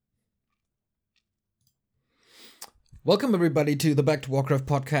Welcome everybody to the Back to Warcraft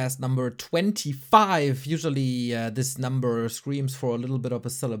podcast number 25. Usually this number screams for a little bit of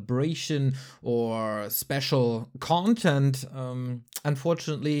a celebration or special content.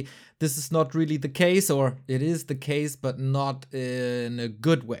 Unfortunately, this is not really the case, or it is the case, but not in a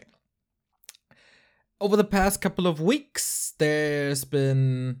good way. Over the past couple of weeks, there's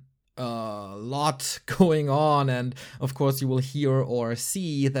been a lot going on, and of course you will hear or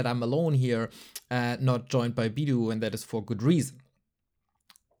see that I'm alone here, not joined by Bidu, and that is for good reason.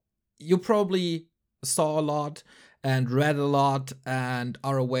 You probably saw a lot and read a lot and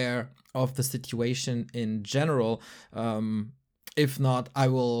are aware of the situation in general. If not, I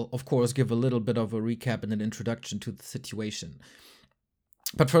will of course give a little bit of a recap and an introduction to the situation.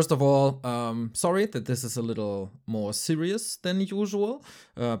 But first of all, sorry that this is a little more serious than usual.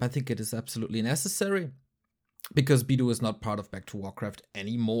 I think it is absolutely necessary because Bidu is not part of Back to Warcraft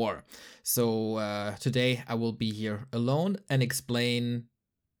anymore. So today I will be here alone and explain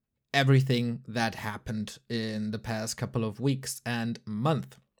everything that happened in the past couple of weeks and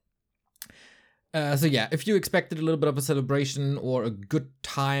month. If you expected a little bit of a celebration or a good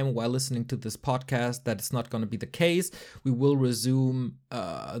time while listening to this podcast, that is not going to be the case. We will resume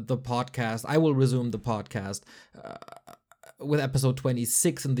the podcast. I will resume the podcast with episode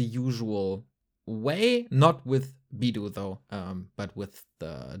 26 in the usual way, not with Bidu though, but with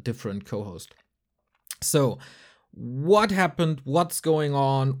the different co-host. So, what happened? What's going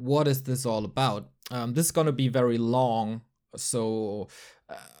on? What is this all about? This is going to be very long, so...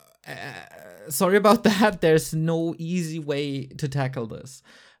 sorry about that. There's no easy way to tackle this.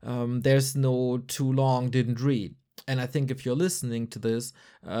 There's no too long didn't read. And I think if you're listening to this,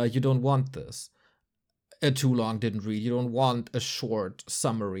 you don't want this. A too long didn't read. You don't want a short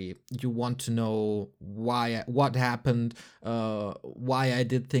summary. You want to know what happened, why I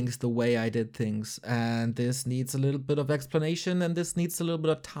did things the way I did things. And this needs a little bit of explanation, and this needs a little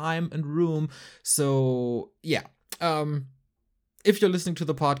bit of time and room. So, yeah. If you're listening to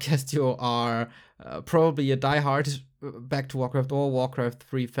the podcast, you are probably a diehard Back to Warcraft or Warcraft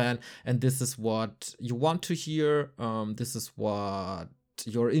 3 fan, and this is what you want to hear. This is what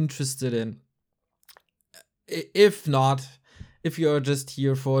you're interested in. If not, if you're just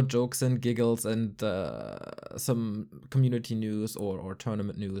here for jokes and giggles and some community news or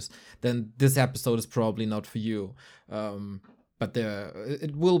tournament news, then this episode is probably not for you. But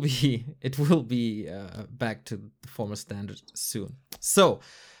it will be back to the former standard soon. So,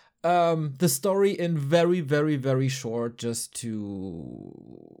 the story in very, very, very short, just to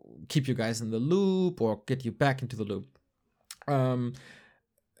keep you guys in the loop or get you back into the loop.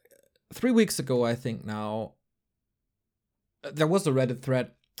 3 weeks ago, I think now, there was a Reddit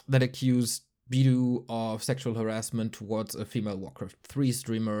thread that accused Bidu of sexual harassment towards a female Warcraft 3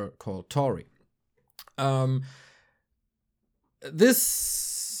 streamer called Tori.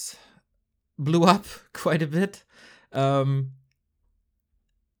 This blew up quite a bit. In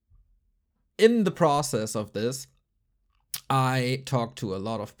the process of this, I talked to a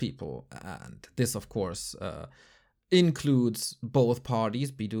lot of people, and this, of course, includes both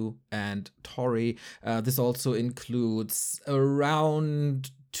parties, Bidu and Tori. This also includes around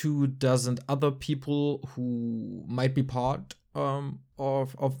 24 other people who might be part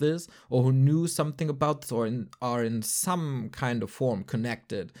of this, or who knew something about this, or are in some kind of form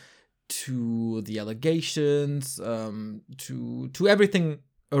connected to the allegations, to everything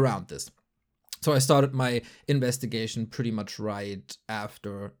around this. So I started my investigation pretty much right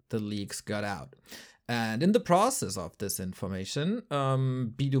after the leaks got out. And in the process of this information,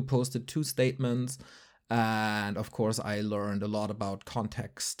 Bidu posted 2 statements. And of course, I learned a lot about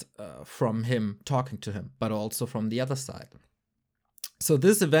context from him talking to him, but also from the other side. So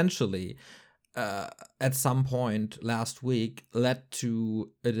this eventually, at some point last week, led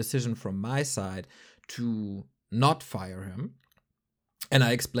to a decision from my side to not fire him. And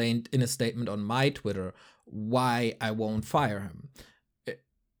I explained in a statement on my Twitter why I won't fire him.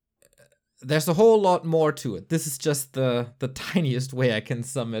 There's a whole lot more to it. This is just the tiniest way I can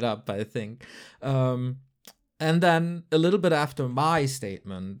sum it up, I think. And then a little bit after my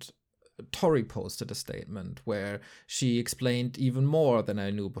statement, Tori posted a statement where she explained even more than I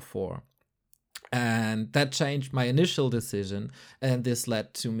knew before. And that changed my initial decision, and this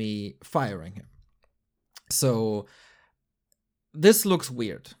led to me firing him. So this looks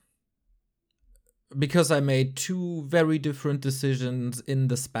weird, because I made 2 very different decisions in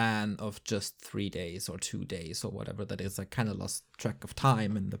the span of just 3 days or 2 days or whatever that is. I kind of lost track of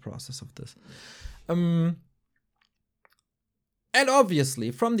time in the process of this. And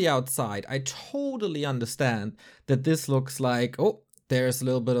obviously, from the outside, I totally understand that this looks like, oh, there's a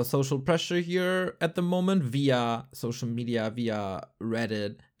little bit of social pressure here at the moment via social media, via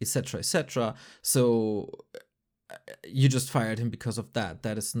Reddit, etc., etc. So you just fired him because of that.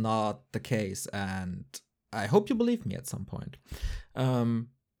 That is not the case, and I hope you believe me at some point.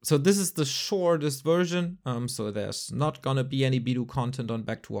 So this is the shortest version. So there's not gonna be any Bidu content on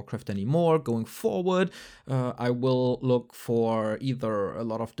Back to Warcraft anymore going forward. I will look for either a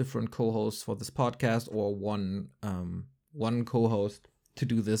lot of different co-hosts for this podcast or one co-host to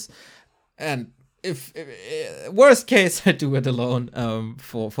do this. And if worst case, I do it alone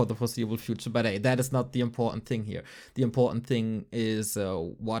for the foreseeable future. But hey, that is not the important thing here. The important thing is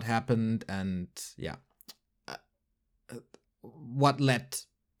what happened and what led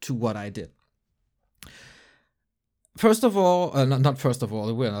to what I did. First of all, not first of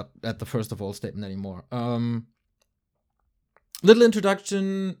all, we're not at the first of all statement anymore. Little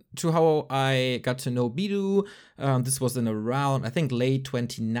introduction to how I got to know Bidu. This was in around, I think, late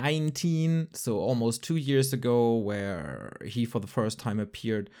 2019, so almost 2 years ago, where he for the first time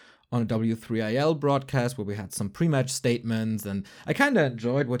appeared on a W3IL broadcast where we had some pre-match statements, and I kind of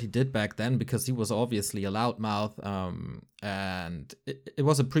enjoyed what he did back then because he was obviously a loudmouth, and it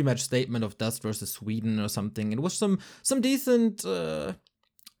was a pre-match statement of Dust versus Sweden or something. It was some decent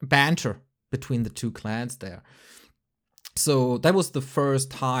banter between the two clans there. So that was the first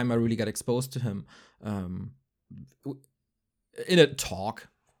time I really got exposed to him in a talk,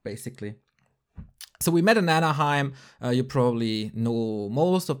 basically. So we met in Anaheim. You probably know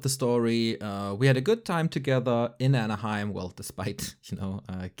most of the story. We had a good time together in Anaheim. Well, despite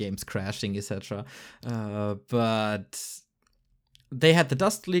games crashing, etc. But they had the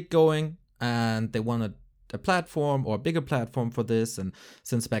Dust League going, and they wanted a platform or a bigger platform for this. And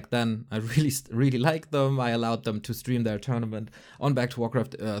since back then I really liked them, I allowed them to stream their tournament on Back to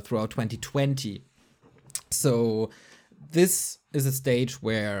Warcraft throughout 2020. So this is a stage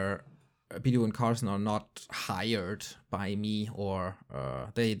where Bidu and Carson are not hired by me, or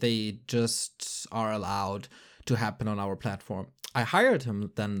they just are allowed to happen on our platform. I hired him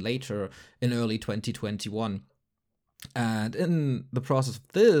then later in early 2021. And in the process of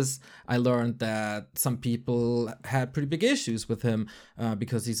this, I learned that some people had pretty big issues with him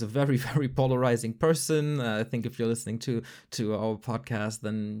because he's a very, very polarizing person. I think if you're listening to our podcast,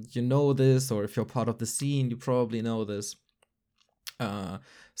 then you know this, or if you're part of the scene, you probably know this.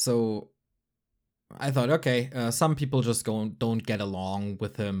 So I thought, okay, some people just don't get along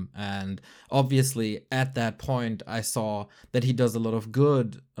with him. And obviously, at that point, I saw that he does a lot of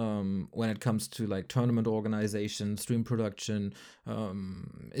good when it comes to like tournament organization, stream production,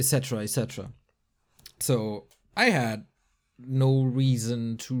 etc., etc. So I had no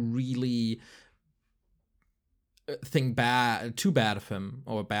reason to really think too bad of him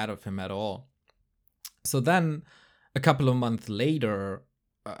or bad of him at all. So then, a couple of months later,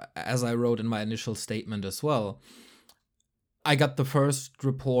 as I wrote in my initial statement as well, I got the first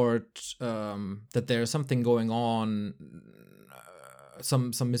report that there's something going on,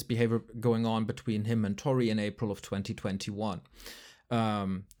 some misbehavior going on between him and Tori in April of 2021.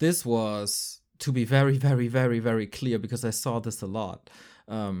 This was, to be very, very, very, very clear, because I saw this a lot.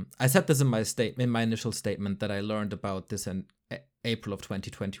 I said this in my initial statement that I learned about this in April of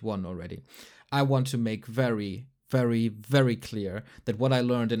 2021 already. I want to make very, very, very clear that what I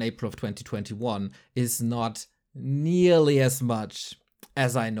learned in April of 2021 is not nearly as much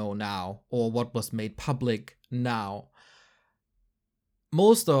as I know now, or what was made public now.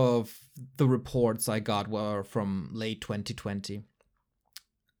 Most of the reports I got were from late 2020.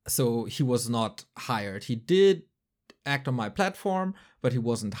 So he was not hired. He did act on my platform, but he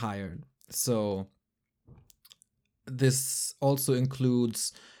wasn't hired. So this also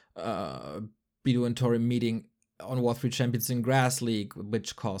includes Bidu and Tori meeting on War 3 Champions in Grass League,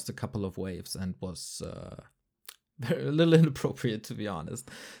 which caused a couple of waves and was a little inappropriate, to be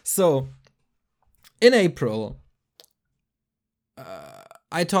honest. So in April,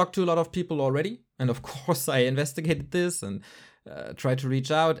 I talked to a lot of people already, and of course I investigated this and tried to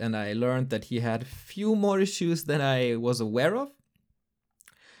reach out, and I learned that he had a few more issues than I was aware of.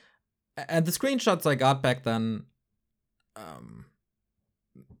 And the screenshots I got back then,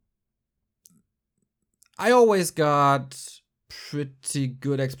 I always got pretty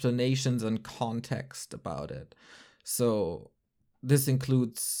good explanations and context about it. So this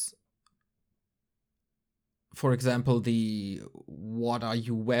includes, for example, the "what are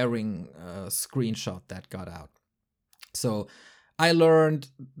you wearing" screenshot that got out. So I learned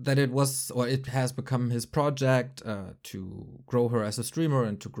that it has become his project to grow her as a streamer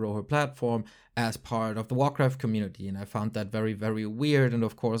and to grow her platform as part of the Warcraft community. And I found that very, very weird. And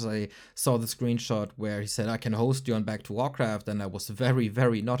of course, I saw the screenshot where he said, I can host you on Back to Warcraft. And I was very,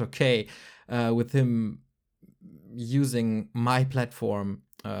 very not okay with him using my platform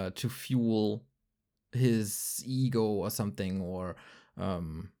to fuel his ego or something, or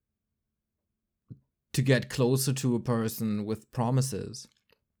to get closer to a person with promises.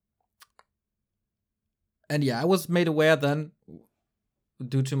 And yeah, I was made aware then,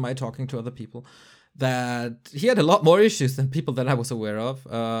 due to my talking to other people, that he had a lot more issues than people that I was aware of,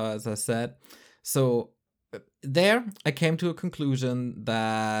 as I said. So there, I came to a conclusion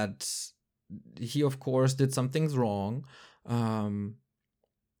that he, of course, did some things wrong.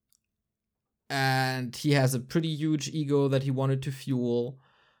 And he has a pretty huge ego that he wanted to fuel.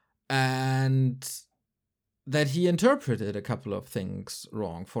 And that he interpreted a couple of things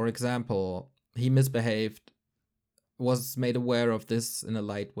wrong. For example, he misbehaved, was made aware of this in a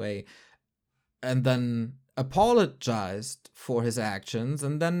light way, and then apologized for his actions,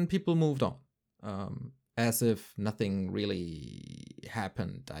 and then people moved on, as if nothing really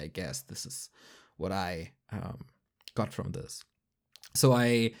happened. I guess this is what I got from this. So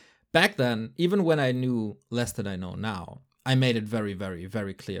back then, even when I knew less than I know now, I made it very, very,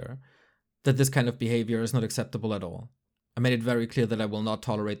 very clear that this kind of behavior is not acceptable at all. I made it very clear that I will not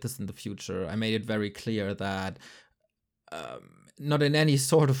tolerate this in the future. I made it very clear that not in any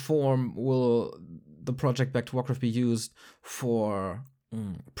sort of form will the project Back to Warcraft be used for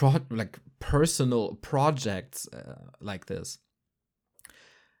personal projects like this.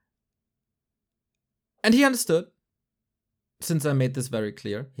 And he understood. Since I made this very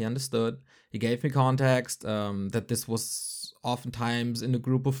clear, he understood. He gave me context that this was oftentimes in a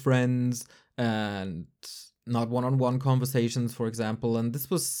group of friends and not one-on-one conversations, for example. And this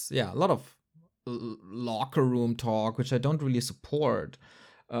was, a lot of locker room talk, which I don't really support.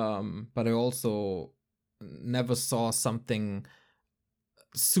 But I also never saw something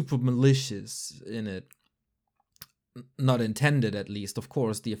super malicious in it. Not intended, at least. Of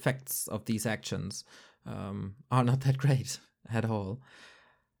course, the effects of these actions are not that great at all.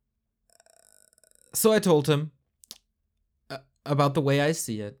 So I told him about the way I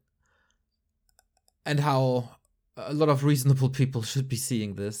see it and how a lot of reasonable people should be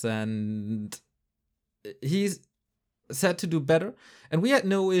seeing this, and he's said to do better. And we had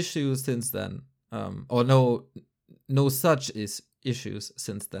no issues since then, or no such issues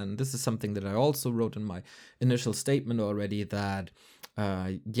since then. This is something that I also wrote in my initial statement already, that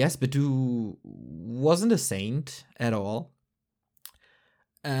yes, Badu wasn't a saint at all.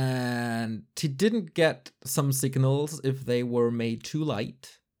 And he didn't get some signals if they were made too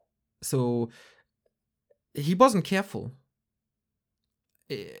light. So he wasn't careful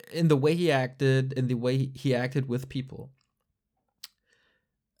in the way he acted, in the way he acted with people.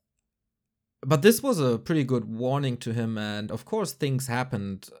 But this was a pretty good warning to him. And of course, things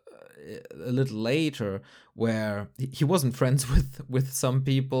happened a little later where he wasn't friends with some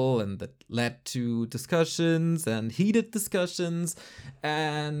people, and that led to discussions and heated discussions.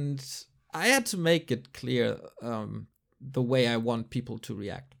 And I had to make it clear the way I want people to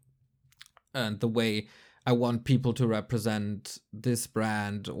react and the way I want people to represent this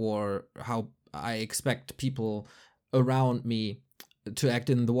brand, or how I expect people around me to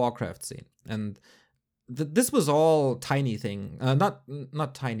act in the Warcraft scene. And this was all tiny thing,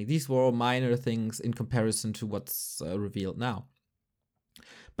 not tiny. These were all minor things in comparison to what's revealed now.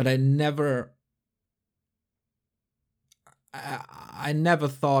 But I never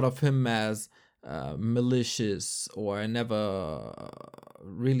thought of him as malicious, or I never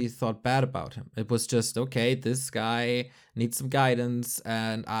really thought bad about him. It was just, okay, this guy needs some guidance,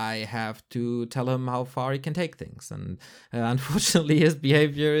 and I have to tell him how far he can take things. And unfortunately, his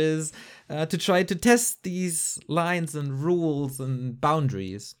behavior is to try to test these lines and rules and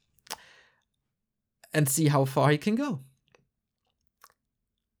boundaries and see how far he can go.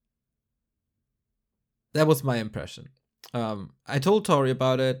 That was my impression. I told Tori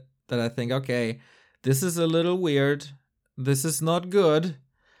about it, that I think, okay, this is a little weird. This is not good.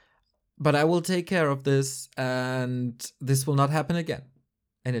 But I will take care of this, and this will not happen again.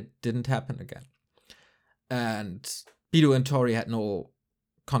 And it didn't happen again. And Bidou and Tori had no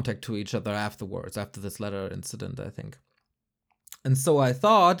contact to each other afterwards, after this letter incident, I think. And so I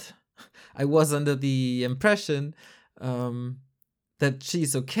thought, I was under the impression that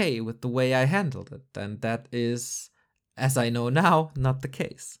she's okay with the way I handled it. And that is, as I know now, not the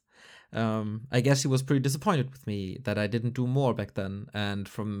case. I guess she was pretty disappointed with me that I didn't do more back then. And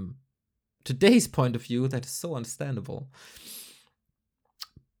from today's point of view, that is so understandable.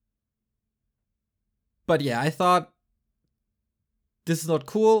 But yeah, I thought this is not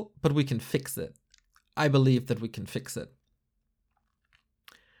cool, but we can fix it. I believe that we can fix it.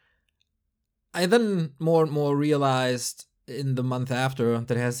 I then more and more realized in the month after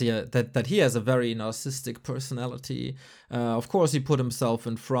that he has a very narcissistic personality. Of course, he put himself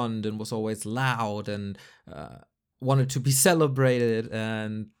in front and was always loud and wanted to be celebrated,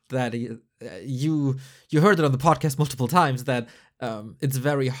 and that you heard it on the podcast multiple times that it's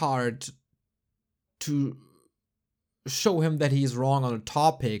very hard to show him that he's wrong on a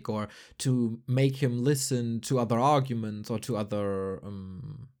topic or to make him listen to other arguments or to other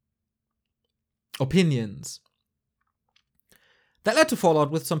opinions. That led to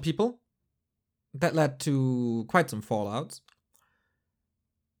fallout with some people. That led to quite some fallouts.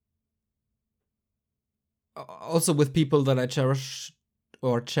 Also with people that I cherished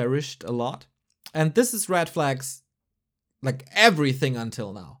a lot. And this is red flags, like everything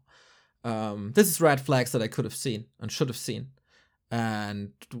until now. This is red flags that I could have seen and should have seen.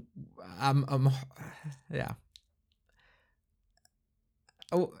 And yeah.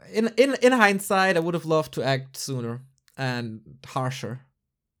 Oh, in hindsight, I would have loved to act sooner and harsher.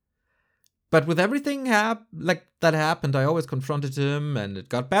 But with everything that happened, I always confronted him, and it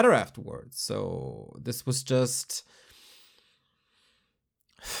got better afterwards. So this was just,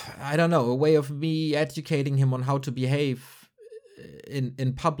 I don't know, a way of me educating him on how to behave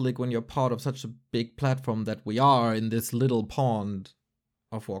in public when you're part of such a big platform that we are in this little pond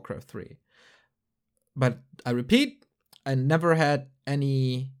of Warcraft 3. But I repeat, I never had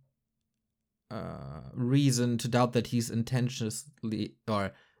any reason to doubt that he's intentionally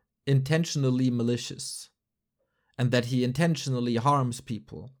malicious and that he intentionally harms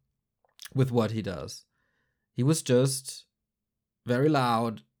people with what he does. He was just very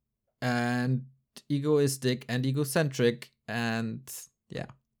loud and egoistic and egocentric, and yeah,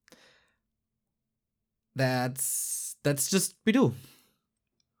 that's just Bidoof.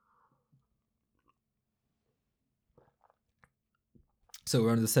 So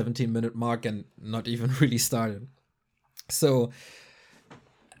we're on the 17-minute mark and not even really started. So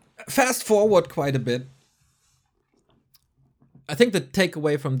fast forward quite a bit. I think the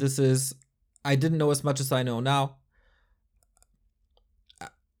takeaway from this is I didn't know as much as I know now.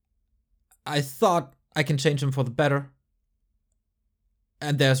 I thought I can change him for the better.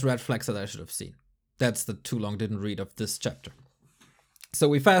 And there's red flags that I should have seen. That's the too long didn't read of this chapter. So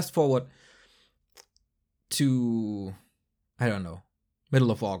we fast forward to, I don't know, middle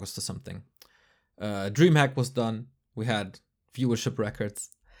of August or something. DreamHack was done. We had viewership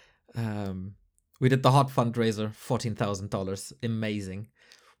records. We did the hot fundraiser, $14,000. Amazing.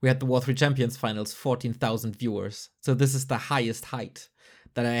 We had the War 3 Champions Finals, 14,000 viewers. So this is the highest height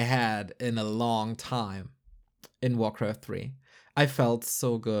that I had in a long time in Warcraft 3. I felt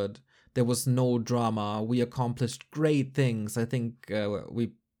so good. There was no drama. We accomplished great things. I think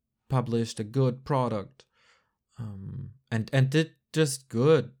we published a good product. And did just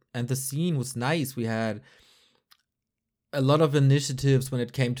good. And the scene was nice. We had a lot of initiatives when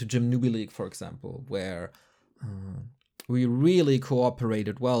it came to Gym Newbie League, for example, where we really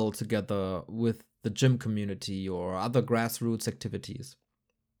cooperated well together with the gym community or other grassroots activities.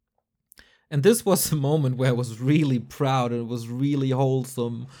 And this was a moment where I was really proud and it was really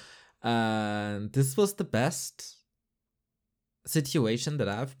wholesome. And this was the best situation that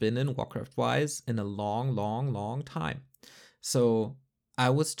I've been in Warcraft-wise in a long, long, long time. So I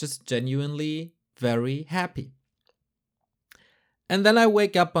was just genuinely very happy. And then I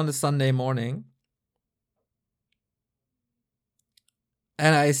wake up on a Sunday morning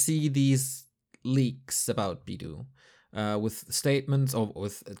and I see these leaks about Bidoof with statements or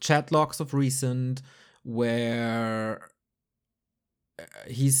with chat logs of recent where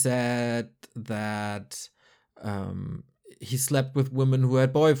he said that he slept with women who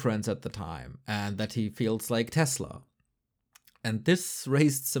had boyfriends at the time and that he feels like Tesla. And this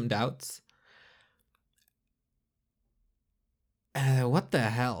raised some doubts. What the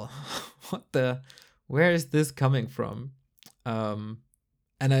hell? Where is this coming from? And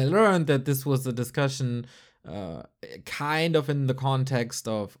I learned that this was a discussion kind of in the context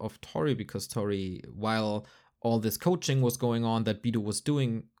of Tori, because Tori, while all this coaching was going on that Bidoof was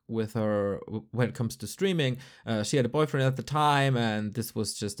doing with her when it comes to streaming, she had a boyfriend at the time, and this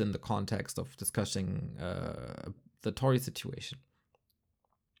was just in the context of discussing the Tori situation.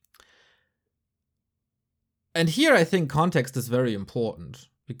 And here I think context is very important,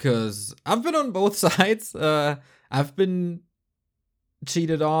 because I've been on both sides. I've been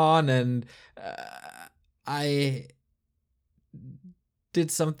cheated on, and I did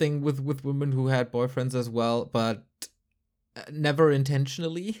something with women who had boyfriends as well, but never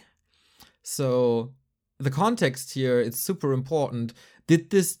intentionally. So the context here is super important. Did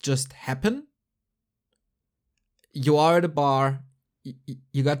this just happen? You are at a bar,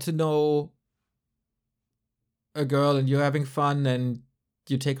 you got to know a girl and you're having fun and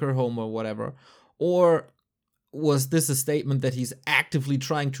you take her home or whatever. Or was this a statement that he's actively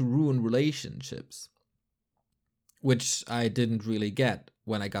trying to ruin relationships? Which I didn't really get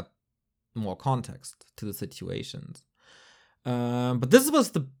when I got more context to the situations. But this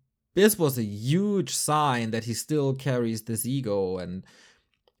was a huge sign that he still carries this ego, and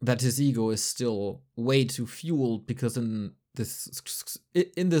that his ego is still way too fueled, because in this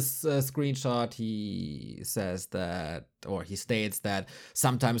screenshot he says that, or he states that,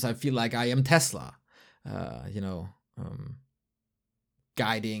 sometimes I feel like I am Tesla,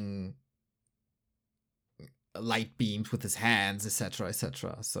 guiding light beams with his hands, etc.,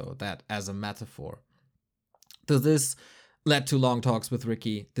 etc. So that as a metaphor. So this led to long talks with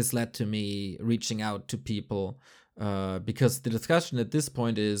Ricky. This led to me reaching out to people, because the discussion at this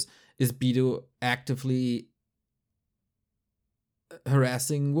point is Bidu actively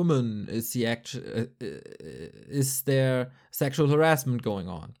harassing women? Is there sexual harassment going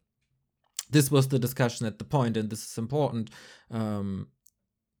on? This was the discussion at the point, and this is important,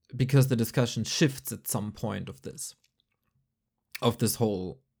 because the discussion shifts at some point of this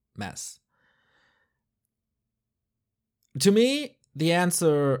whole mess. To me, the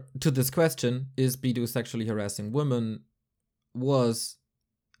answer to this question, is Bidu sexually harassing women, was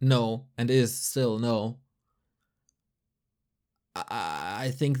no, and is still no.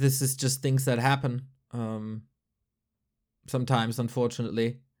 I think this is just things that happen sometimes,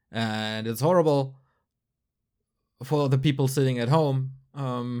 unfortunately, and it's horrible for the people sitting at home.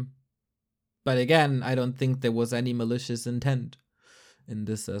 But again, I don't think there was any malicious intent in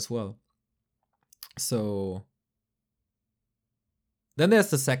this as well. So then there's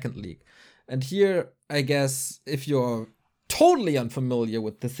the second leak. And here, I guess, if you're totally unfamiliar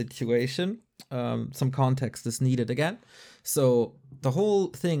with the situation, some context is needed again. So the whole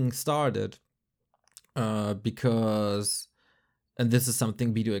thing started because, and this is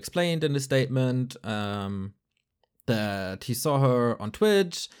something Bidu explained in the statement, that he saw her on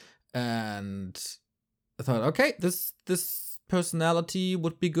Twitch and I thought, okay, this personality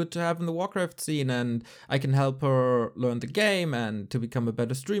would be good to have in the Warcraft scene, and I can help her learn the game and to become a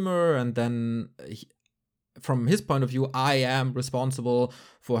better streamer. And then from his point of view, I am responsible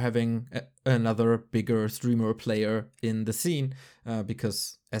for having another bigger streamer player in the scene,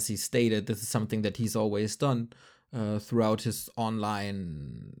 because, as he stated, this is something that he's always done throughout his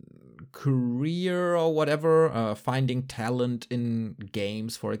online career or whatever, finding talent in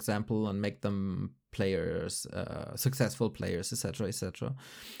games, for example, and make them players, successful players, etc., etc.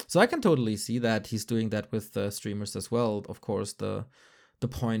 So I can totally see that he's doing that with streamers as well. Of course, the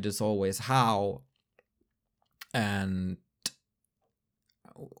point is always how, and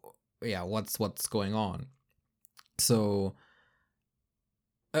yeah, what's going on. So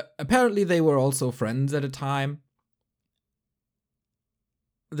apparently they were also friends at a time.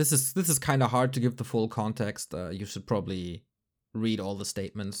 This is kind of hard to give the full context. You should probably read all the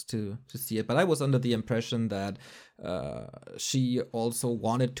statements to see it. But I was under the impression that she also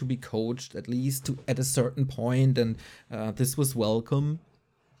wanted to be coached, at least at a certain point, and this was welcome.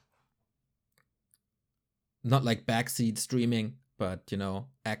 Not like backseat streaming, but,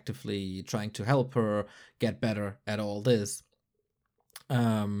 actively trying to help her get better at all this.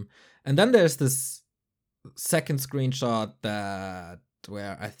 And then there's this second screenshot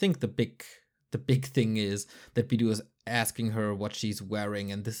where I think the big thing is that Bidu is asking her what she's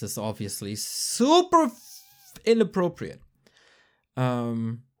wearing, and this is obviously super inappropriate.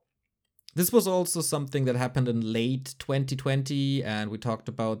 This was also something that happened in late 2020, and we talked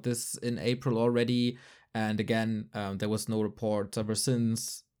about this in April already. And again, there was no report ever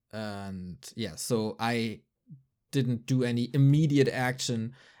since. And yeah, so I didn't do any immediate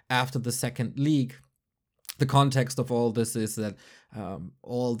action after the second leak. The context of all this is that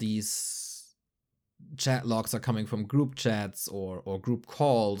all these chat logs are coming from group chats or group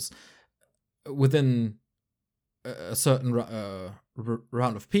calls within a certain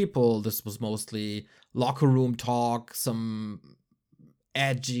round of people. This was mostly locker room talk, some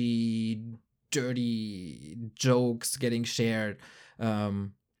edgy, dirty jokes getting shared. But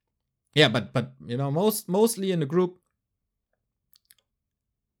mostly in a group.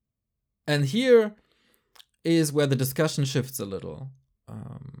 And here is where the discussion shifts a little.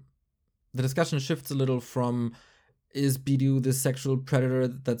 The discussion shifts a little from, is Bidu the sexual predator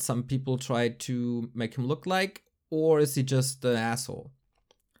that some people try to make him look like, or is he just an asshole?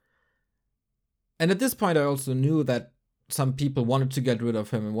 And at this point, I also knew that some people wanted to get rid of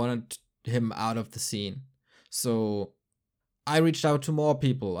him and wanted him out of the scene. So I reached out to more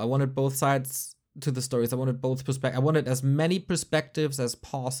people. I wanted both sides to the stories. I wanted both perspectives. I wanted as many perspectives as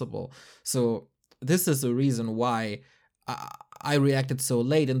possible. So this is the reason why I reacted so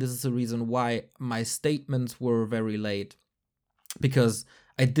late, and this is the reason why my statements were very late. Because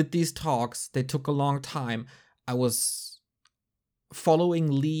I did these talks, they took a long time. I was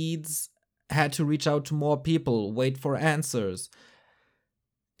following leads, had to reach out to more people, wait for answers.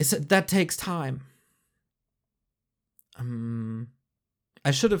 That takes time.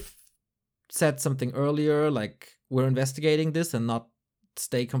 I should have said something earlier, like we're investigating this, and not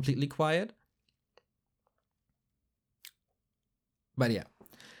stay completely quiet. But yeah.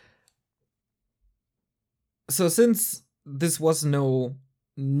 So since this was no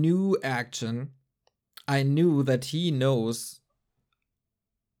new action, I knew that he knows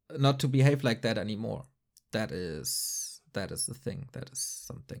not to behave like that anymore. That is the thing. That is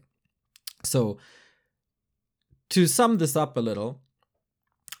something. So to sum this up a little,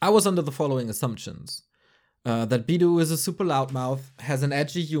 I was under the following assumptions. That Bidu is a super loudmouth, has an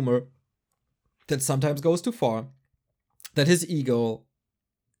edgy humor that sometimes goes too far, that his ego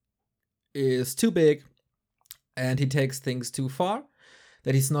is too big and he takes things too far,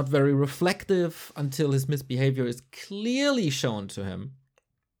 that he's not very reflective until his misbehavior is clearly shown to him.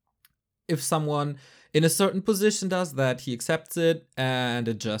 If someone in a certain position does that, he accepts it and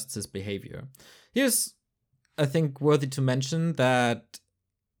adjusts his behavior. Here's, I think, worthy to mention that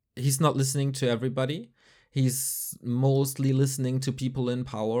he's not listening to everybody. He's mostly listening to people in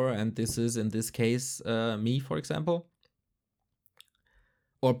power, and this is, in this case, me, for example.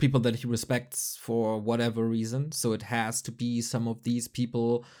 Or people that he respects for whatever reason. So it has to be some of these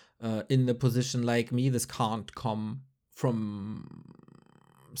people in a position like me. This can't come from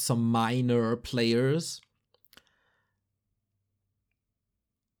some minor players.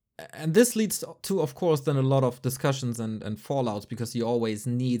 And this leads to, of course, then a lot of discussions and fallouts, because he always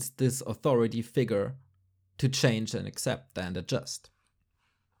needs this authority figure to change and accept and adjust.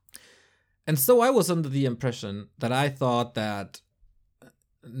 And so I was under the impression that I thought that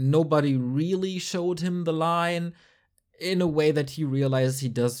nobody really showed him the line in a way that he realized he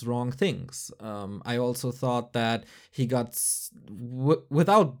does wrong things. I also thought that he got,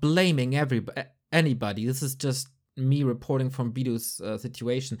 without blaming anybody, this is just me reporting from Bidu's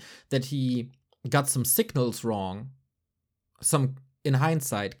situation, that he got some signals wrong, some, in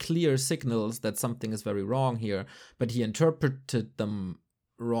hindsight, clear signals that something is very wrong here, but he interpreted them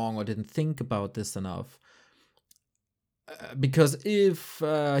wrong or didn't think about this enough. Because if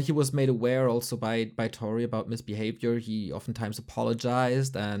he was made aware also by Tori about misbehavior, he oftentimes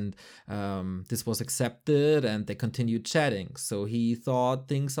apologized, and this was accepted, and they continued chatting. So he thought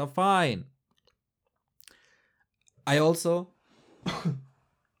things are fine. I also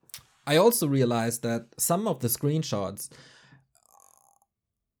realized that some of the screenshots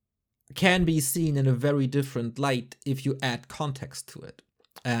can be seen in a very different light if you add context to it.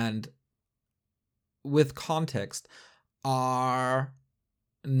 And with context, are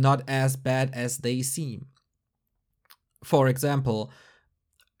not as bad as they seem. For example,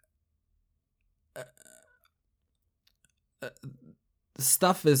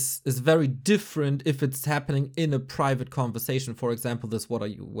 stuff is very different if it's happening in a private conversation. For example, this "what are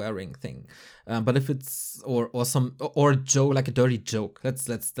you wearing" thing. But if it's or a joke, like a dirty joke, let's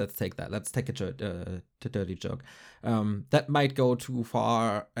take that. Let's take a dirty joke. That might go too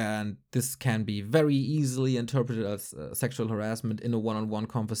far, and this can be very easily interpreted as sexual harassment in a one-on-one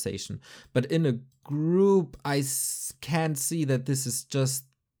conversation. But in a group, I can see that this is just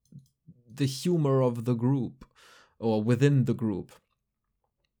the humor of the group or within the group.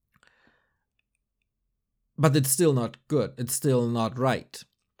 But it's still not good. It's still not right.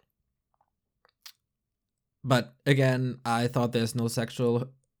 But again, I thought there's no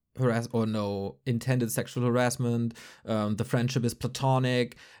sexual harassment or no intended sexual harassment. The friendship is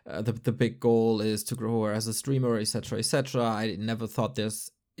platonic. The big goal is to grow her as a streamer, etc., etc. I never thought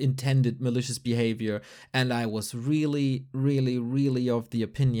there's intended malicious behavior. And I was really, really, really of the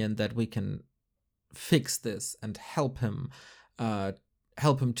opinion that we can fix this and help him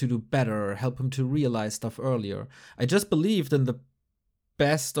to do better, help him to realize stuff earlier. I just believed in the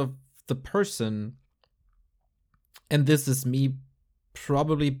best of the person, and this is me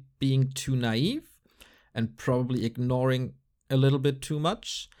probably being too naive and probably ignoring a little bit too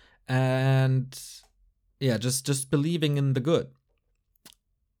much, and yeah, just believing in the good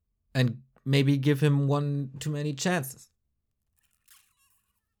and maybe give him one too many chances.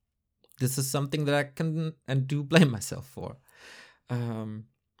 This is something that I can and do blame myself for.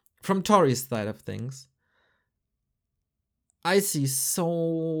 From Tori's side of things, I see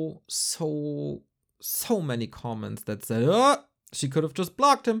so so many comments that said, oh, she could have just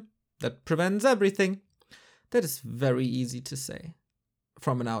blocked him. That prevents everything. That is very easy to say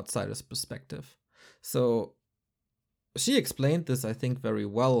from an outsider's perspective. So she explained this, I think, very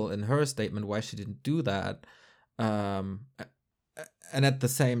well in her statement, why she didn't do that. And at the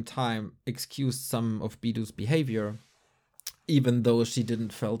same time excused some of Bidu's behavior, even though she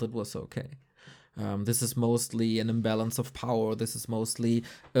didn't felt it was okay. This is mostly an imbalance of power. This is mostly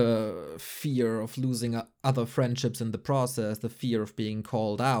fear of losing other friendships in the process, the fear of being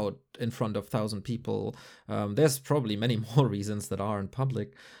called out in front of 1,000 people. There's probably many more reasons that aren't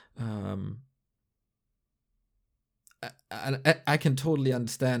public. I can totally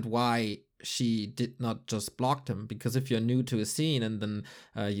understand why she did not just block him, because if you're new to a scene and then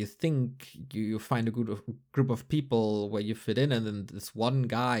you think you find a group of people where you fit in, and then this one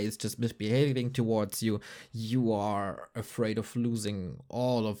guy is just misbehaving towards you, you are afraid of losing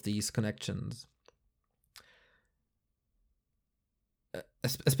all of these connections.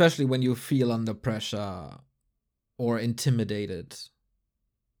 Especially when you feel under pressure or intimidated,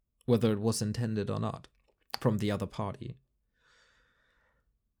 whether it was intended or not, from the other party.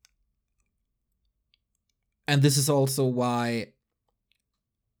 And this is also why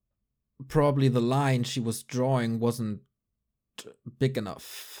probably the line she was drawing wasn't big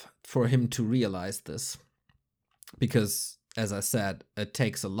enough for him to realize this. Because, as I said, it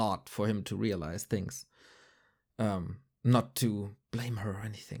takes a lot for him to realize things. Not to blame her or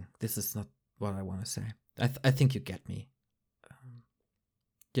anything. This is not what I want to say. I think you get me.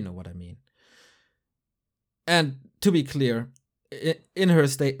 You know what I mean. And to be clear, in her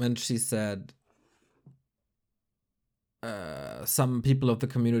statement, she said some people of the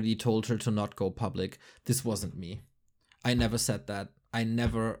community told her to not go public. This wasn't me. I never said that. I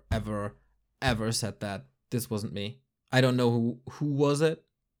never, ever, ever said that. This wasn't me. I don't know who was it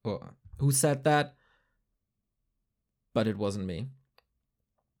or who said that, but it wasn't me.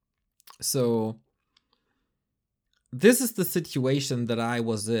 So this is the situation that I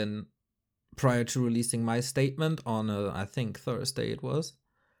was in prior to releasing my statement on, I think, Thursday it was.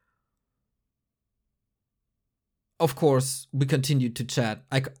 Of course, we continued to chat.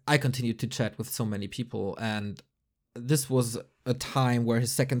 I continued to chat with so many people, and this was a time where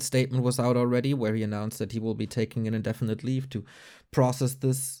his second statement was out already, where he announced that he will be taking an indefinite leave to process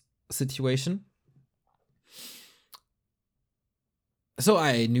this situation. So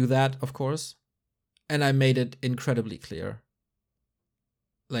I knew that, of course, and I made it incredibly clear.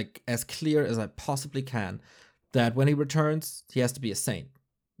 Like, as clear as I possibly can, that when he returns, he has to be a saint.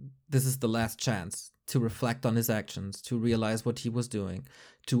 This is the last chance to reflect on his actions, to realize what he was doing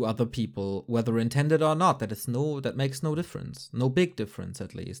to other people, whether intended or not. That makes no difference, no big difference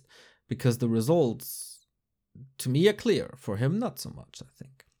at least, because the results to me are clear. For him, not so much, I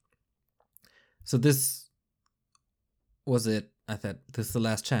think. So this was it. I thought, this is the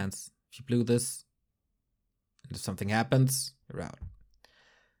last chance. If you blew this, and if something happens, you're out.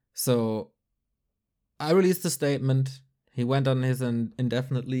 So I released the statement. He went on his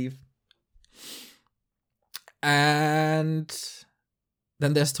indefinite leave. And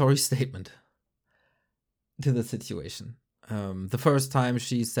then there's Tori's statement to the situation. The first time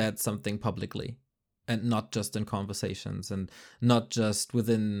she said something publicly, and not just in conversations, and not just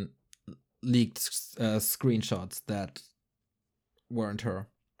within leaked screenshots that weren't her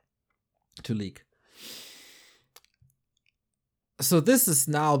to leak. So this is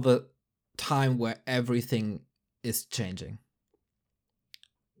now the time where everything is changing.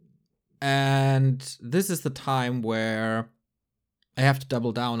 And this is the time where I have to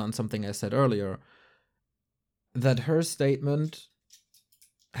double down on something I said earlier, that her statement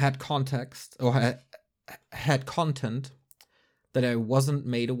had context, or had content that I wasn't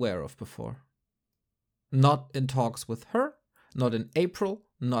made aware of before. Not in talks with her, not in April,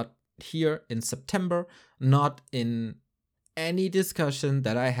 not here in September, not in any discussion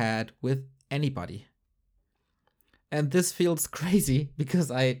that I had with anybody. And this feels crazy because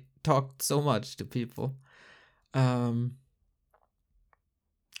I talked so much to people. Of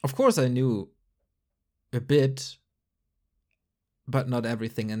course I knew a bit, but not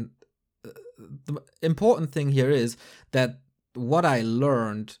everything. And the important thing here is that what I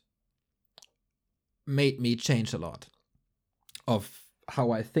learned made me change a lot of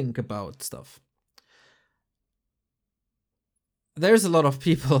how I think about stuff. There's a lot of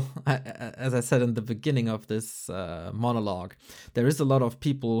people, as I said in the beginning of this monologue, there is a lot of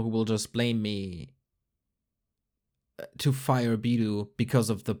people who will just blame me to fire Bidu because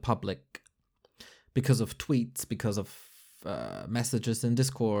of the public, because of tweets, because of messages in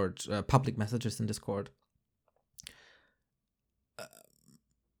Discord, public messages in Discord.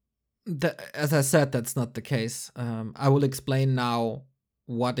 As I said, that's not the case. I will explain now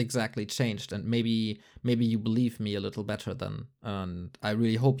what exactly changed, and maybe you believe me a little better then, and I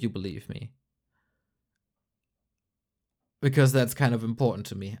really hope you believe me, because that's kind of important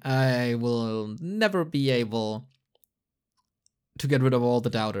to me. I will never be able to get rid of all the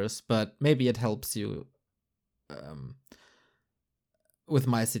doubters, but maybe it helps you with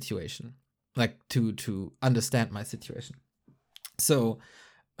my situation, like to understand my situation. So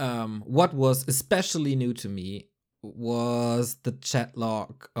what was especially new to me was the chat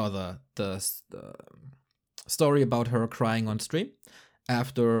log, or the story about her crying on stream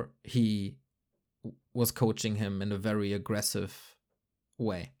after he was coaching him in a very aggressive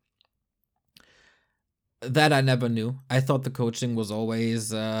way. That I never knew. I thought the coaching was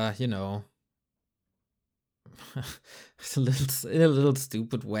always, it's in a little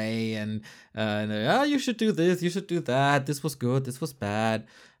stupid way, and you should do this, you should do that. This was good, this was bad.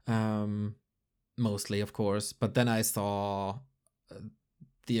 Mostly, of course. But then I saw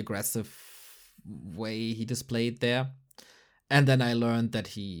the aggressive way he displayed there. And then I learned that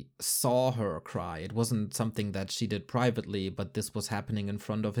he saw her cry. It wasn't something that she did privately, but this was happening in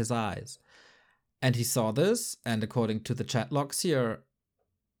front of his eyes. And he saw this, and according to the chat logs here,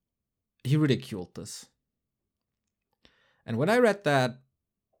 he ridiculed this. And when I read that,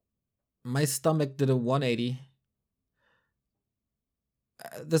 my stomach did a 180.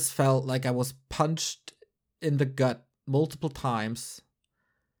 This felt like I was punched in the gut multiple times.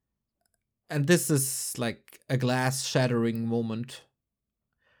 And this is like a glass shattering moment.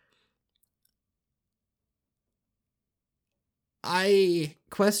 I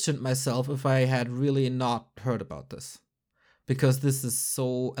questioned myself if I had really not heard about this, because this is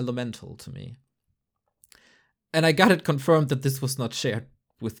so elemental to me. And I got it confirmed that this was not shared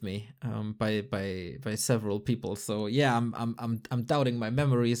with me by several people. So yeah, I'm doubting my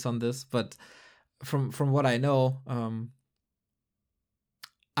memories on this, but from what I know,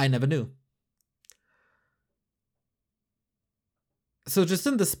 I never knew. So just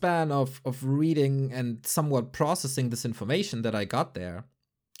in the span of reading and somewhat processing this information that I got there,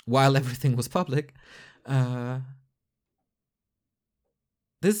 while everything was public,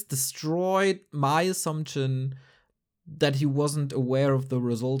 this destroyed my assumption that he wasn't aware of the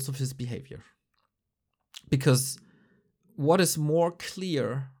results of his behavior. Because what is more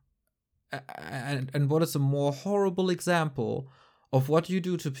clear and what is a more horrible example of what you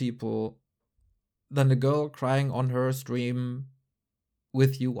do to people than a girl crying on her stream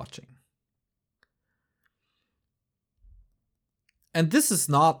with you watching? And this is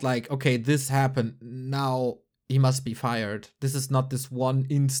not like, okay, this happened, now he must be fired. This is not this one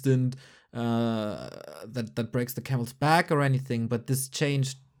instant that breaks the camel's back or anything, but this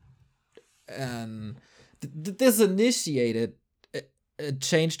changed, and this initiated a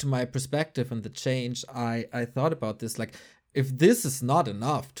change to my perspective, and the change I thought about this. Like, if this is not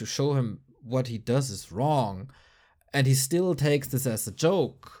enough to show him what he does is wrong, and he still takes this as a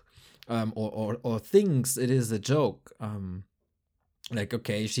joke, or thinks it is a joke, like,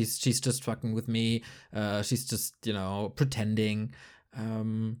 okay, she's just fucking with me, she's just, pretending,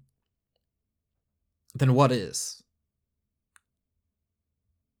 then what is?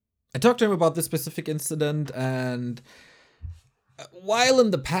 I talked to him about this specific incident, and while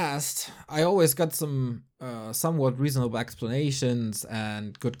in the past I always got some somewhat reasonable explanations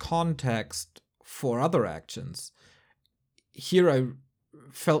and good context for other actions, here I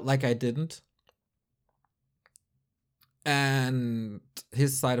felt like I didn't. And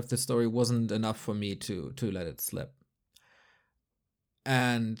his side of the story wasn't enough for me to let it slip.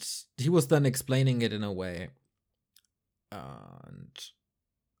 And he was then explaining it in a way, and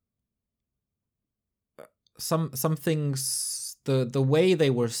some things, the way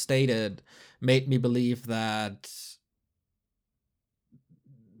they were stated, made me believe that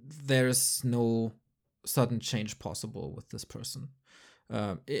there's no sudden change possible with this person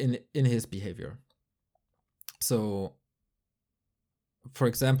in his behavior. So, for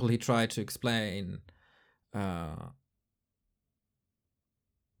example, he tried to explain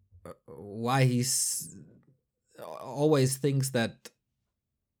why he's always thinks that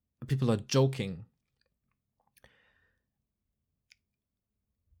people are joking,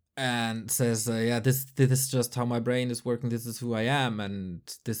 and says, yeah, this is just how my brain is working, this is who I am, and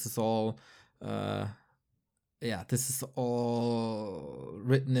this is all this is all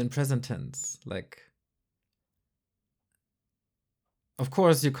written in present tense. Like, of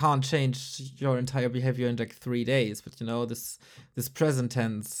course you can't change your entire behavior in like 3 days, but this present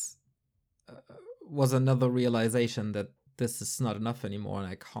tense was another realization that this is not enough anymore, and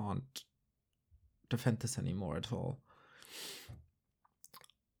I can't defend this anymore at all.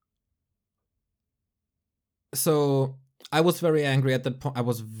 So I was very angry at that point. I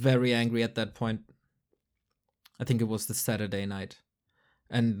was very angry at that point. I think it was the Saturday night.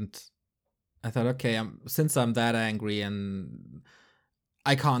 And I thought, okay, since I'm that angry and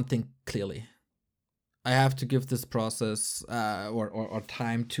I can't think clearly, I have to give this process or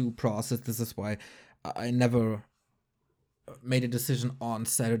time to process. This is why I never made a decision on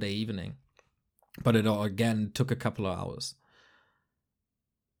Saturday evening. But it all, again, took a couple of hours.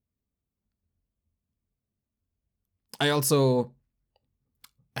 I also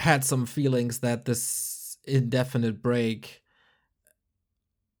had some feelings that this indefinite break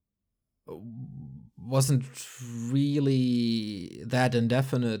wasn't really that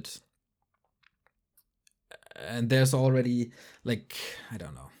indefinite. And there's already, like, I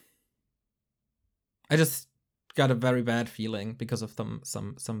don't know. I just got a very bad feeling because of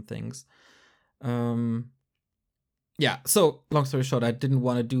some things. Yeah, so long story short, I didn't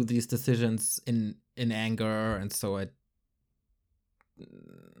want to do these decisions in anger, and so I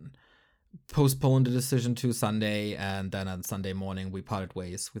postponed the decision to Sunday, and then on Sunday morning we parted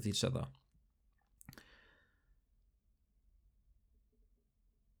ways with each other.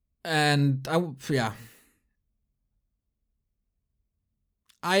 And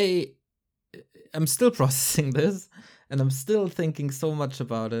I am still processing this, and I'm still thinking so much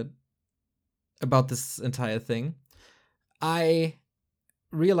about it, about this entire thing. I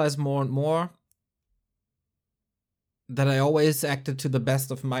realize more and more that I always acted to the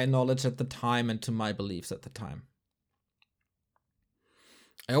best of my knowledge at the time and to my beliefs at the time.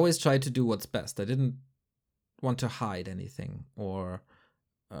 I always tried to do what's best. I didn't want to hide anything or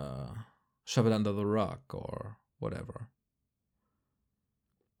shove it under the rug or whatever.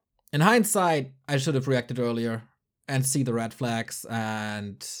 In hindsight, I should have reacted earlier and see the red flags,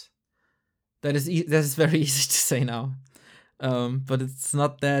 and that is very easy to say now. But it's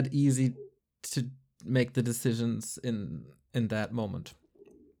not that easy to make the decisions in that moment.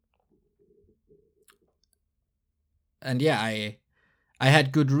 And yeah, I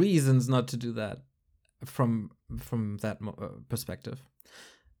had good reasons not to do that from that perspective.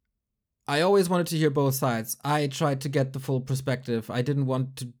 I always wanted to hear both sides. I tried to get the full perspective. I didn't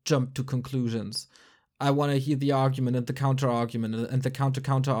want to jump to conclusions. I want to hear the argument and the counter argument and the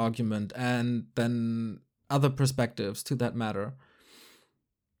counter argument, and then other perspectives to that matter.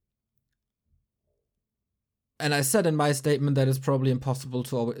 And I said in my statement that it's probably impossible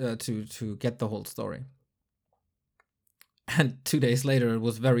to get the whole story. And 2 days later, it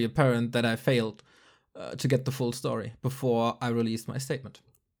was very apparent that I failed to get the full story before I released my statement.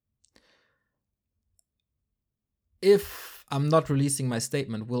 If I'm not releasing my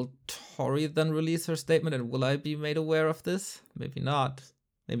statement, will Tori then release her statement, and will I be made aware of this? Maybe not.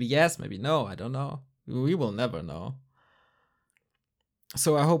 Maybe yes, maybe no. I don't know. We will never know.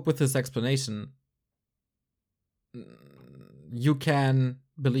 So I hope with this explanation, you can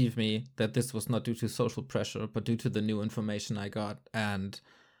believe me that this was not due to social pressure, but due to the new information I got and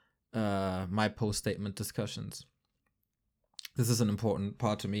my post-statement discussions. This is an important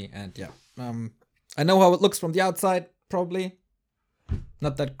part to me, and yeah. I know how it looks from the outside, probably.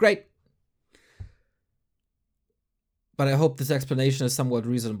 Not that great. But I hope this explanation is somewhat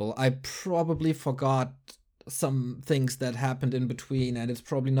reasonable. I probably forgot some things that happened in between, and it's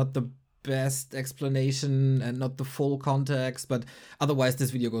probably not the best explanation and not the full context, but otherwise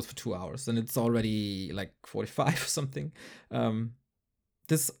this video goes for 2 hours, and it's already like 45 or something.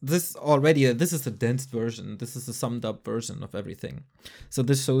 This is a dense version. This is a summed up version of everything. So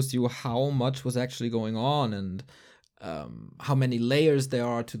this shows you how much was actually going on, and how many layers there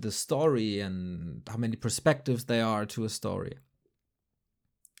are to the story, and how many perspectives there are to a story,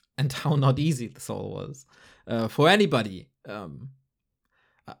 and how not easy this all was for anybody.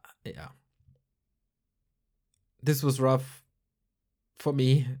 Yeah, this was rough for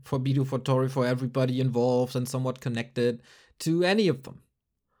me, for Bidu, for Tori, for everybody involved and somewhat connected to any of them.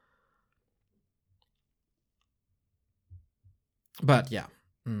 But yeah,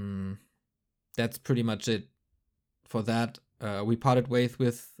 that's pretty much it for that. We parted ways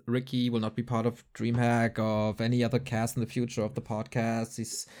with Ricky. Will not be part of DreamHack, of any other cast in the future of the podcast.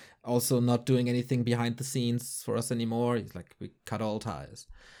 He's also not doing anything behind the scenes for us anymore. He's like, we cut all ties.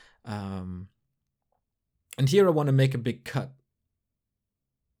 And here I want to make a big cut,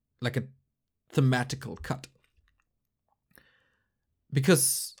 like a thematical cut,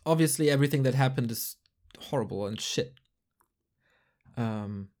 because obviously everything that happened is horrible and shit.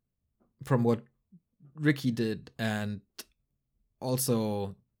 From what Ricky did, and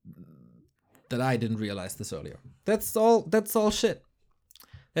also that I didn't realize this earlier. That's all shit.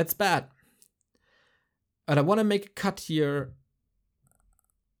 That's bad. And I want to make a cut here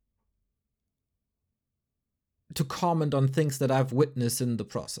to comment on things that I've witnessed in the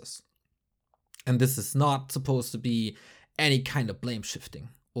process. And this is not supposed to be any kind of blame shifting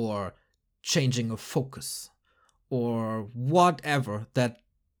or changing of focus or whatever that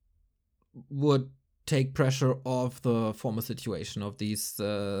would take pressure off the former situation of these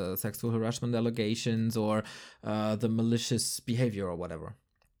sexual harassment allegations or the malicious behavior or whatever.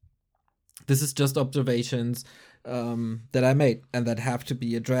 This is just observations that I made and that have to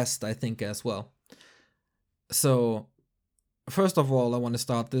be addressed, I think, as well. So, first of all, I want to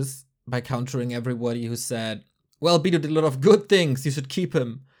start this by countering everybody who said, well, Bido did a lot of good things, you should keep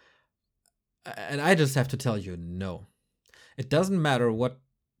him. And I just have to tell you, no. It doesn't matter what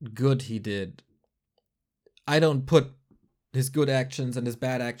good he did. I don't put his good actions and his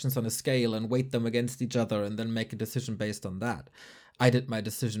bad actions on a scale and weight them against each other and then make a decision based on that. I did my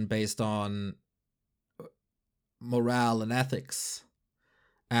decision based on morale and ethics.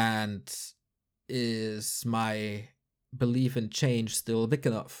 And is my belief in change still big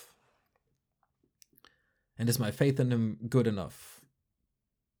enough? And is my faith in him good enough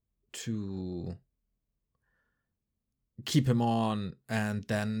to keep him on? And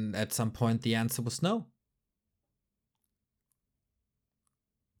then at some point the answer was no.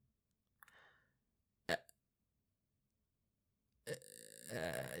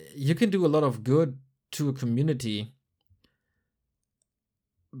 You can do a lot of good to a community,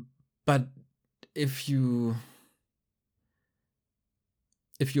 but if you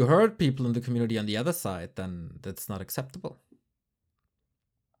hurt people in the community on the other side, then that's not acceptable.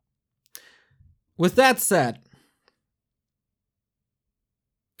 With that said,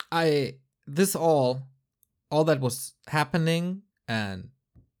 all that was happening and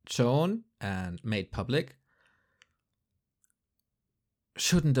shown and made public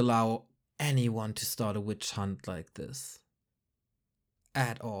shouldn't allow anyone to start a witch hunt like this.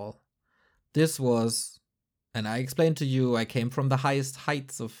 At all. This was, and I explained to you, I came from the highest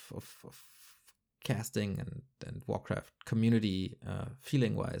heights of casting and Warcraft community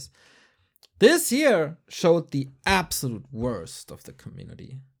feeling-wise. This here showed the absolute worst of the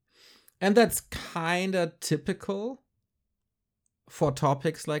community. And that's kind of typical for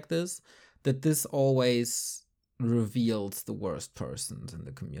topics like this, that this always reveals the worst persons in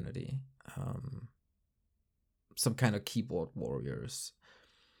the community. Some kind of keyboard warriors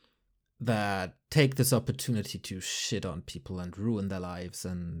that take this opportunity to shit on people and ruin their lives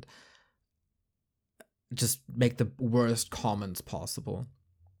and just make the worst comments possible.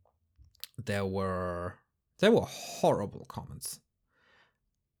 There were horrible comments.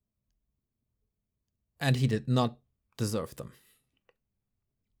 And he did not deserve them.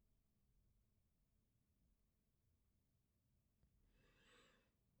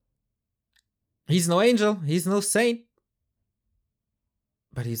 He's no angel, he's no saint.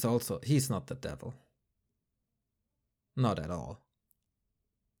 But he's not the devil. Not at all.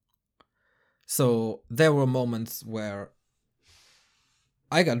 So there were moments where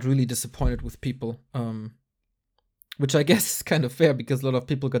I got really disappointed with people, which I guess is kind of fair because a lot of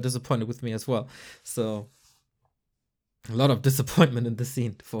people got disappointed with me as well. So a lot of disappointment in the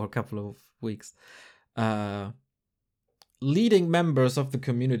scene for a couple of weeks. Leading members of the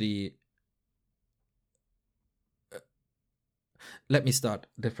community. Let me start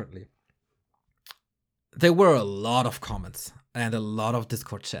differently. There were a lot of comments and a lot of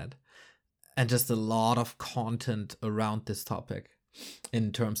Discord chat and just a lot of content around this topic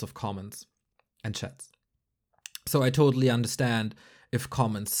in terms of comments and chats. So I totally understand if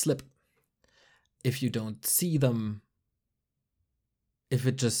comments slip, if you don't see them, if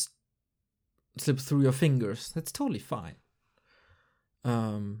it just slips through your fingers. That's totally fine.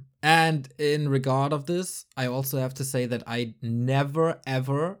 And in regard of this, I also have to say that I never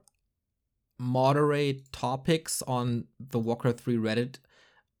ever moderate topics on the Warcraft 3 Reddit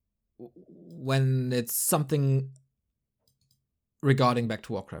when it's something regarding Back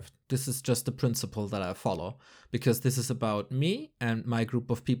to Warcraft. This is just the principle that I follow, because this is about me and my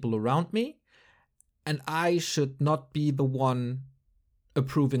group of people around me, and I should not be the one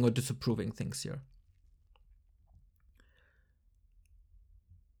approving or disapproving things here.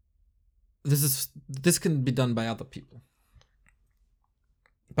 This can be done by other people.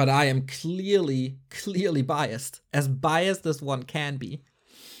 But I am clearly biased as one can be.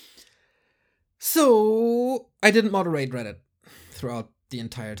 So I didn't moderate Reddit throughout the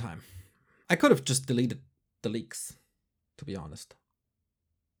entire time. I could have just deleted the leaks, to be honest.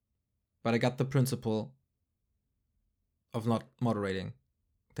 But I got the principle of not moderating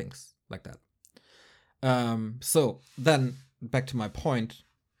things like that. So then back to my point.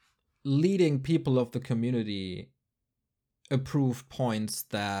 Leading people of the community approved points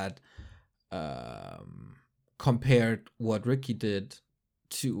that compared what Ricky did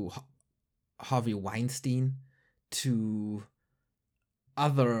to Harvey Weinstein, to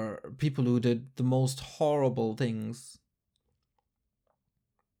other people who did the most horrible things.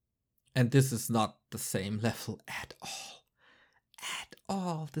 And this is not the same level at all. At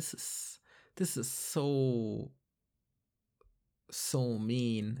all. This is so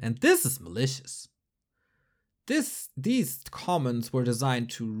mean. And this is malicious. These comments were designed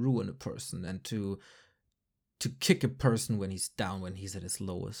to ruin a person and to kick a person when he's down, when he's at his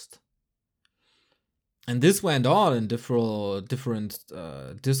lowest. And this went on in different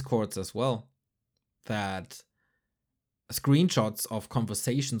discords as well, that screenshots of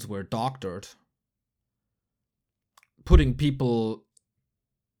conversations were doctored, putting people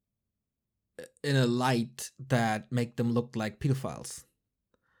in a light that make them look like pedophiles.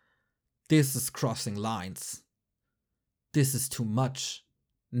 This is crossing lines. This is too much.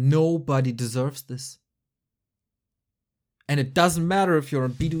 Nobody deserves this. And it doesn't matter if you're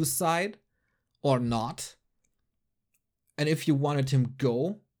on Bidu's side or not. And if you wanted him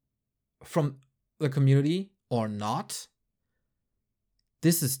go from the community or not.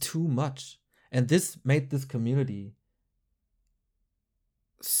 This is too much. And this made this community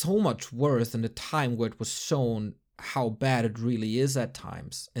so much worse in a time where it was shown how bad it really is at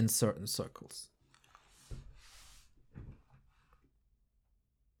times in certain circles.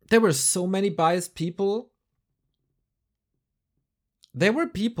 There were so many biased people. There were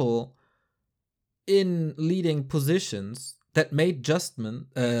people in leading positions that made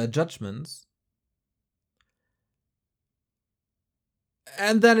judgments,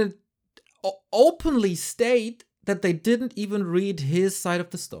 and then it openly state that they didn't even read his side of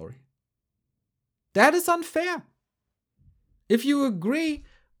the story. That is unfair. If you agree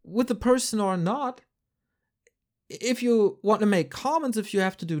with the person or not, if you want to make comments, if you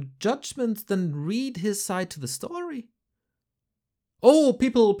have to do judgments, then read his side to the story. Oh,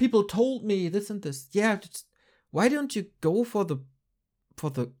 people told me this and this. Yeah, why don't you go for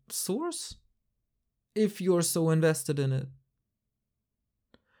the source if you're so invested in it?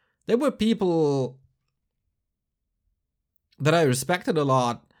 There were people that I respected a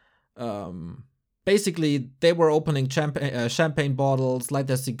lot. Basically, they were opening champagne bottles, light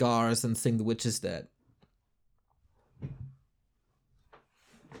their cigars, and sing "The Witch is Dead."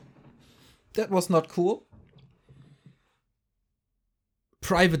 That was not cool.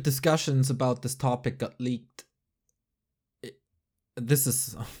 Private discussions about this topic got leaked. This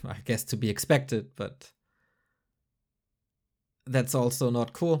is, I guess, to be expected, but that's also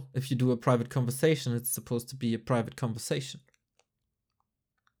not cool. If you do a private conversation, it's supposed to be a private conversation.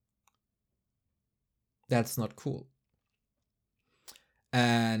 That's not cool.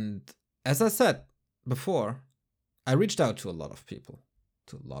 And as I said before, I reached out to a lot of people.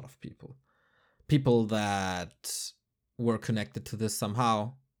 People that were connected to this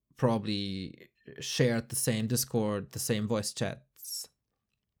somehow, probably shared the same Discord, the same voice chats.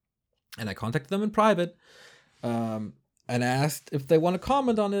 And I contacted them in private, and asked if they want to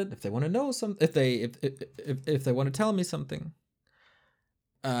comment on it, if they want to know something, if they want to tell me something.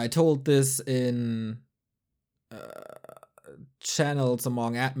 I told this in channels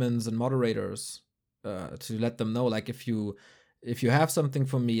among admins and moderators, to let them know, like, if you have something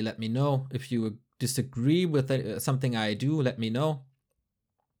for me, let me know. If you disagree with something I do, let me know.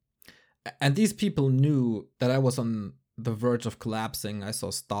 And these people knew that I was on the verge of collapsing. I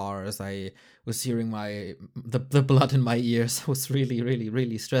saw stars. I was hearing the blood in my ears. I was really, really,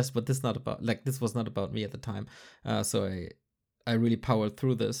 really stressed. But this was not about me at the time. So I really powered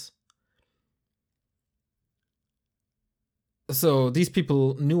through this. So these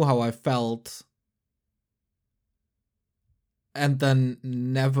people knew how I felt, and then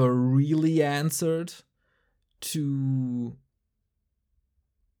never really answered to...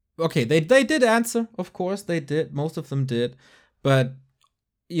 Okay, they did answer, of course, they did. Most of them did, but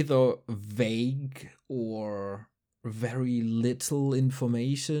either vague or very little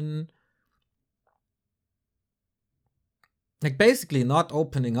information. Like, basically not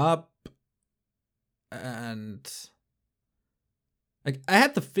opening up, and... Like, I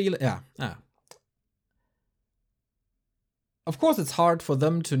had the feeling... Yeah. Of course, it's hard for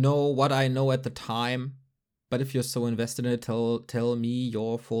them to know what I know at the time, but if you're so invested in it, tell me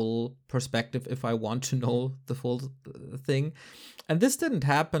your full perspective if I want to know the full thing. And this didn't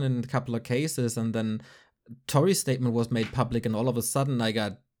happen in a couple of cases, and then Tori's statement was made public, and all of a sudden I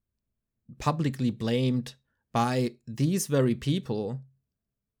got publicly blamed by these very people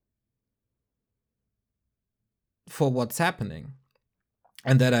for what's happening,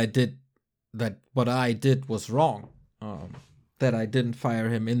 and that what I did was wrong. That I didn't fire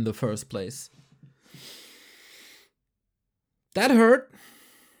him in the first place. That hurt.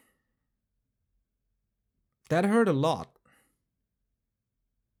 That hurt a lot.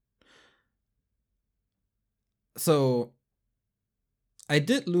 So I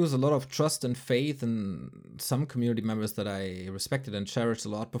did lose a lot of trust and faith in some community members that I respected and cherished a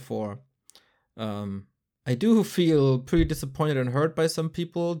lot before. I do feel pretty disappointed and hurt by some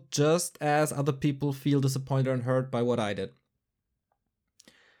people, just as other people feel disappointed and hurt by what I did.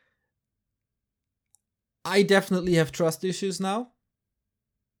 I definitely have trust issues now.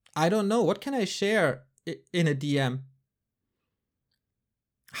 I don't know. What can I share in a DM?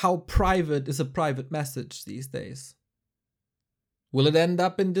 How private is a private message these days? Will it end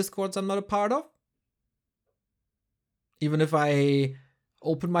up in Discords I'm not a part of? Even if I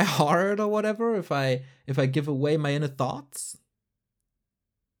open my heart or whatever, if I give away my inner thoughts?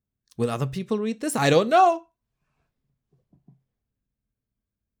 Will other people read this? I don't know.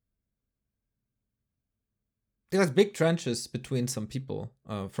 There's big trenches between some people,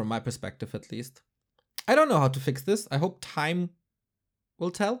 from my perspective at least. I don't know how to fix this. I hope time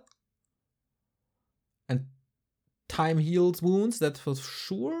will tell. And time heals wounds, that's for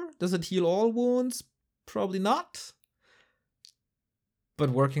sure. Does it heal all wounds? Probably not. But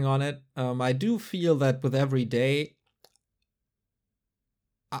working on it. I do feel that with every day,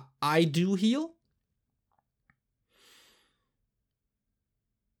 I do heal.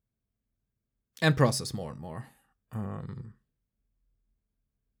 And process more and more.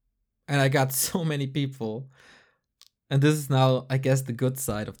 And I got so many people. And this is now, I guess, the good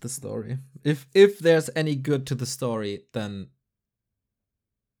side of the story. If there's any good to the story, then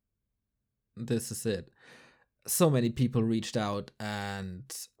this is it. So many people reached out, and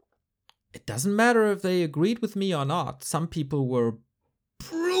it doesn't matter if they agreed with me or not. Some people were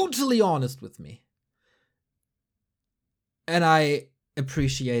brutally honest with me. And I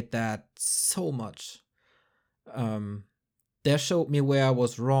appreciate that so much. They showed me where I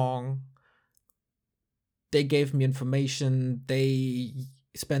was wrong. They gave me information. They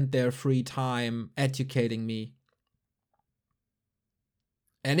spent their free time educating me.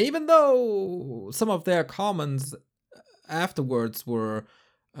 And even though some of their comments afterwards were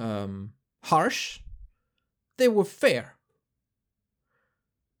harsh, they were fair.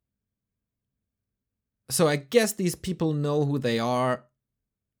 So I guess these people know who they are.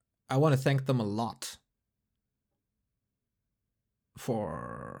 I want to thank them a lot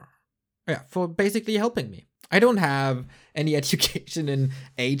for basically helping me. I don't have any education in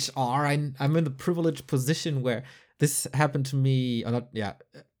HR. I'm in the privileged position where this happened to me, or not,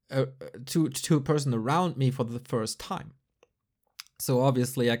 to a person around me for the first time. So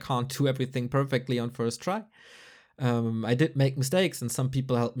obviously I can't do everything perfectly on first try. I did make mistakes, and some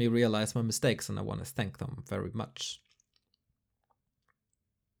people helped me realize my mistakes, and I want to thank them very much.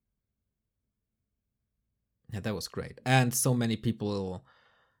 Yeah, that was great. And so many people,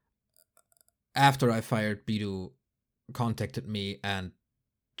 after I fired Bidu, contacted me and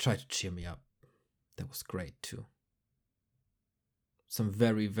tried to cheer me up. That was great too. Some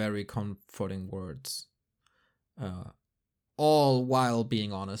very, very comforting words. All while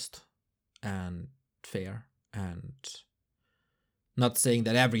being honest and fair, and not saying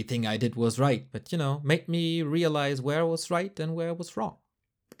that everything I did was right, but, made me realize where I was right and where I was wrong.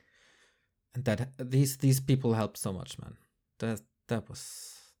 And that these people helped so much, man. That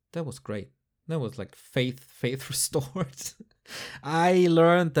was great. That was like faith restored. I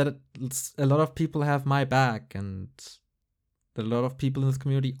learned that a lot of people have my back, and that a lot of people in this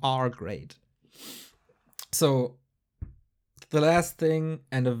community are great. So the last thing,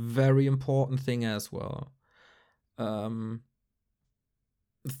 and a very important thing as well.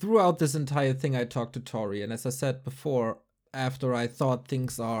 Throughout this entire thing, I talked to Tori, and as I said before, after I thought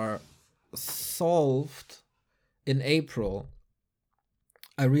things are solved in April,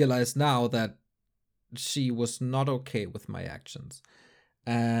 I realized now that she was not okay with my actions.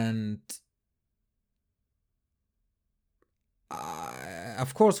 And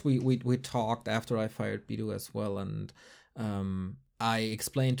of course we talked after I fired Bidu as well, and I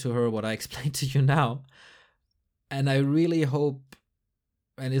explained to her what I explained to you now. And I really hope,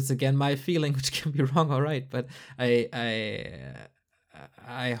 and it's again my feeling, which can be wrong or right, but I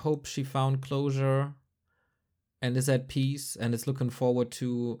hope she found closure and is at peace and is looking forward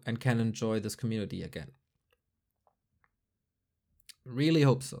to and can enjoy this community again. Really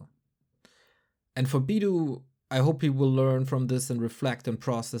hope so. And for Bidu, I hope he will learn from this and reflect and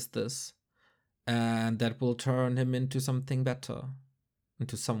process this, and that will turn him into something better,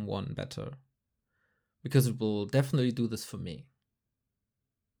 into someone better, because it will definitely do this for me.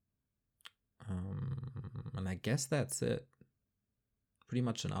 And I guess that's it. Pretty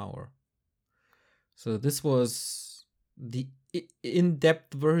much an hour. So this was the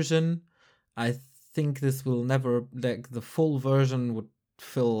in-depth version. I think this will never, like, the full version would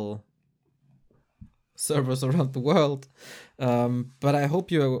fill servers around the world. But I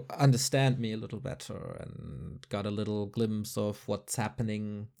hope you understand me a little better and got a little glimpse of what's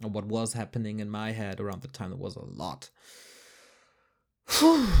happening, or what was happening in my head around the time. It was a lot.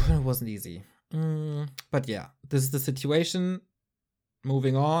 It wasn't easy. But yeah, this is the situation.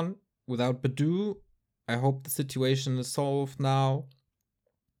 Moving on without Badoo. I hope the situation is solved now,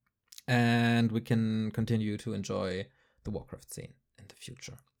 and we can continue to enjoy the Warcraft scene in the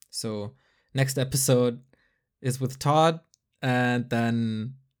future. So next episode is with Todd, and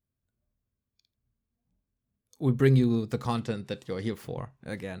then we bring you the content that you're here for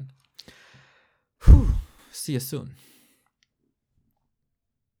again. See you soon.